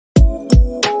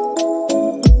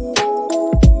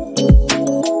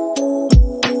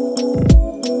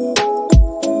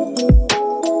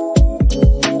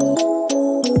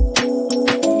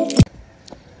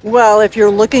Well, if you're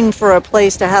looking for a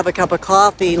place to have a cup of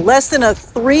coffee, less than a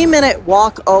 3-minute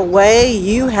walk away,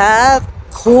 you have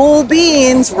Cool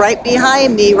Beans right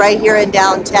behind me, right here in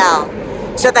downtown.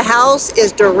 So the house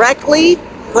is directly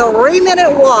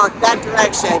 3-minute walk that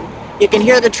direction. You can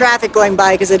hear the traffic going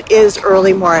by because it is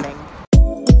early morning.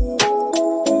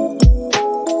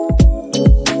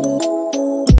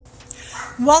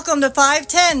 Welcome to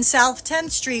 510 South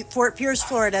 10th Street, Fort Pierce,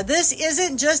 Florida. This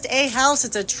isn't just a house,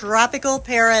 it's a tropical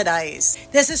paradise.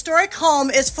 This historic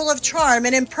home is full of charm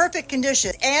and in perfect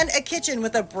condition, and a kitchen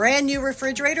with a brand new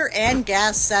refrigerator and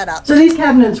gas setup. So these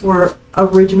cabinets were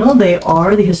original. They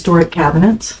are the historic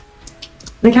cabinets.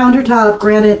 The countertop,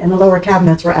 granite, and the lower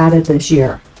cabinets were added this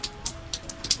year.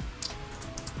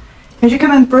 As you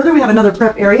come in further, we have another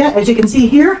prep area. As you can see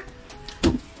here,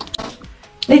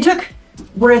 they took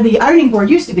where the ironing board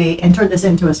used to be and turned this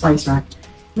into a spice rack.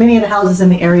 Many of the houses in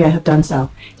the area have done so.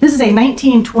 This is a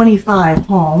 1925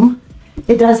 home.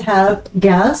 It does have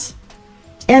gas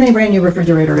and a brand new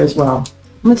refrigerator as well.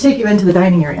 Let's take you into the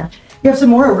dining area. You have some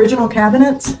more original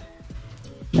cabinets.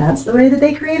 That's the way that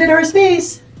they created our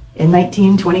space in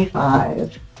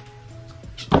 1925.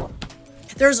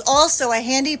 There's also a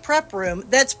handy prep room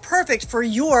that's perfect for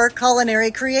your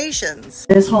culinary creations.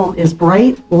 This home is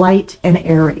bright, light, and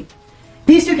airy.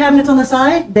 These two cabinets on the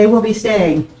side, they will be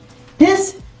staying.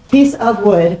 This piece of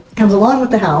wood comes along with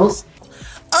the house.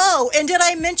 Oh, and did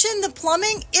I mention the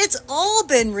plumbing? It's all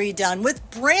been redone with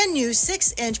brand new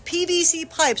 6-inch PVC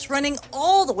pipes running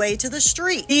all the way to the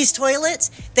street. These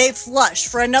toilets, they flush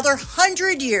for another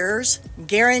 100 years,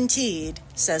 guaranteed,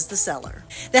 says the seller.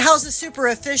 The house is super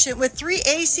efficient with 3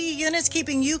 AC units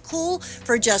keeping you cool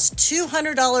for just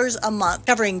 $200 a month,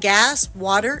 covering gas,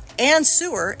 water, and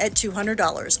sewer at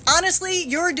 $200. Honestly,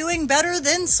 you're doing better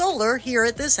than solar here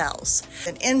at this house.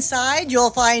 And inside,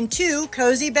 you'll find 2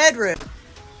 cozy bedrooms.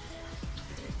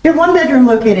 You have one bedroom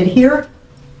located here.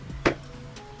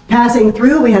 Passing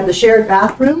through, we have the shared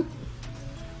bathroom.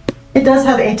 It does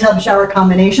have a tub shower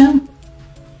combination.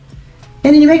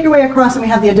 And then you make your way across and we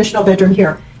have the additional bedroom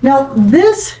here. Now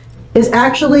this is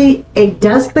actually a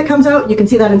desk that comes out. You can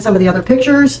see that in some of the other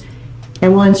pictures.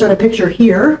 And we'll insert a picture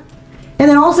here. And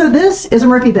then also this is a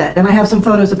Murphy bed, and I have some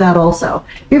photos of that also.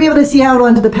 You'll be able to see out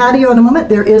onto the patio in a moment.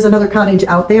 There is another cottage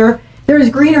out there. There is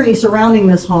greenery surrounding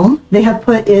this home. They have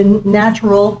put in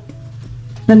natural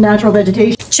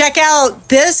vegetation. Check out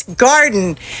this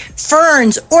garden.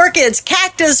 Ferns, orchids,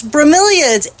 cactus,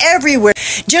 bromeliads everywhere.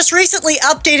 Just recently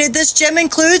updated, this gem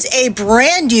includes a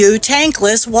brand new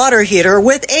tankless water heater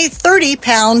with a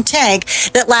 30-pound tank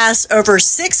that lasts over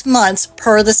 6 months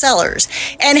per the sellers.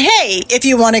 And hey, if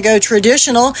you want to go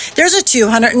traditional, there's a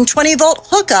 220-volt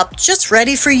hookup just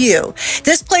ready for you.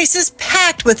 This place is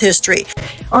packed with history.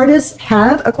 Artists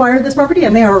have acquired this property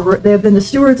and they have been the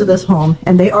stewards of this home,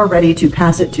 and they are ready to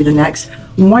pass it to the next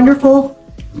wonderful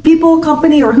people,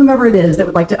 company, or whomever it is that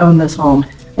would like to own this home.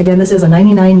 Again, this is a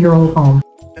 99-year-old home.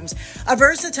 A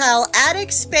versatile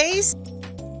attic space.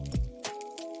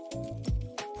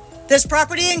 This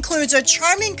property includes a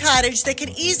charming cottage that can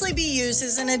easily be used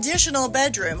as an additional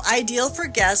bedroom, ideal for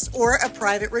guests or a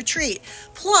private retreat.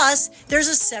 Plus, there's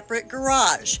a separate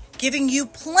garage, giving you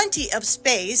plenty of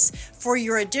space for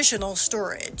your additional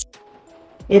storage.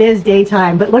 It is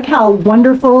daytime, but look how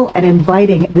wonderful and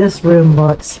inviting this room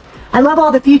looks. I love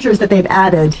all the features that they've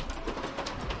added.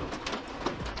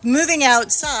 Moving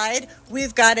outside,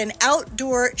 we've got an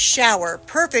outdoor shower,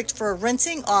 perfect for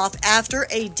rinsing off after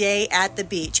a day at the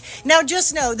beach. Now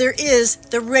just know there is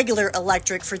the regular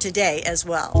electric for today as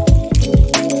well.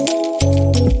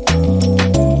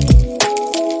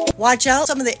 Watch out for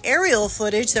some of the aerial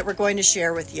footage that we're going to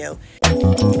share with you.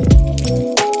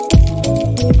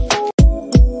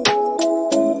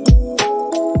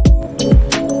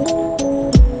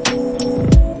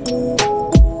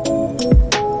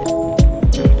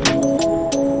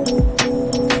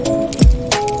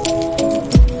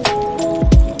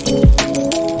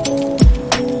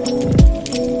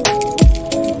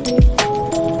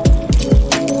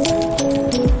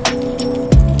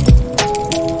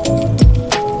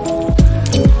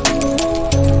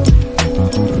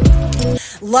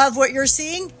 Love what you're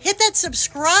seeing? Hit that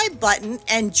subscribe button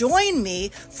and join me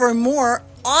for more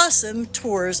awesome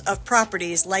tours of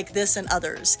properties like this and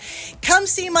others. Come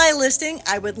see my listing.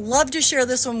 I would love to share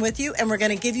this one with you, and we're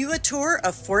going to give you a tour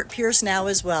of Fort Pierce now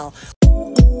as well.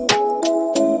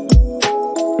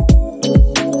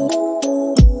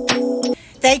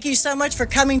 Thank you so much for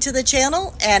coming to the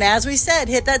channel. And as we said,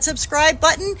 hit that subscribe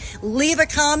button. Leave a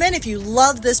comment if you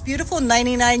love this beautiful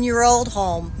 99-year-old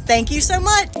home. Thank you so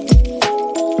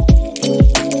much.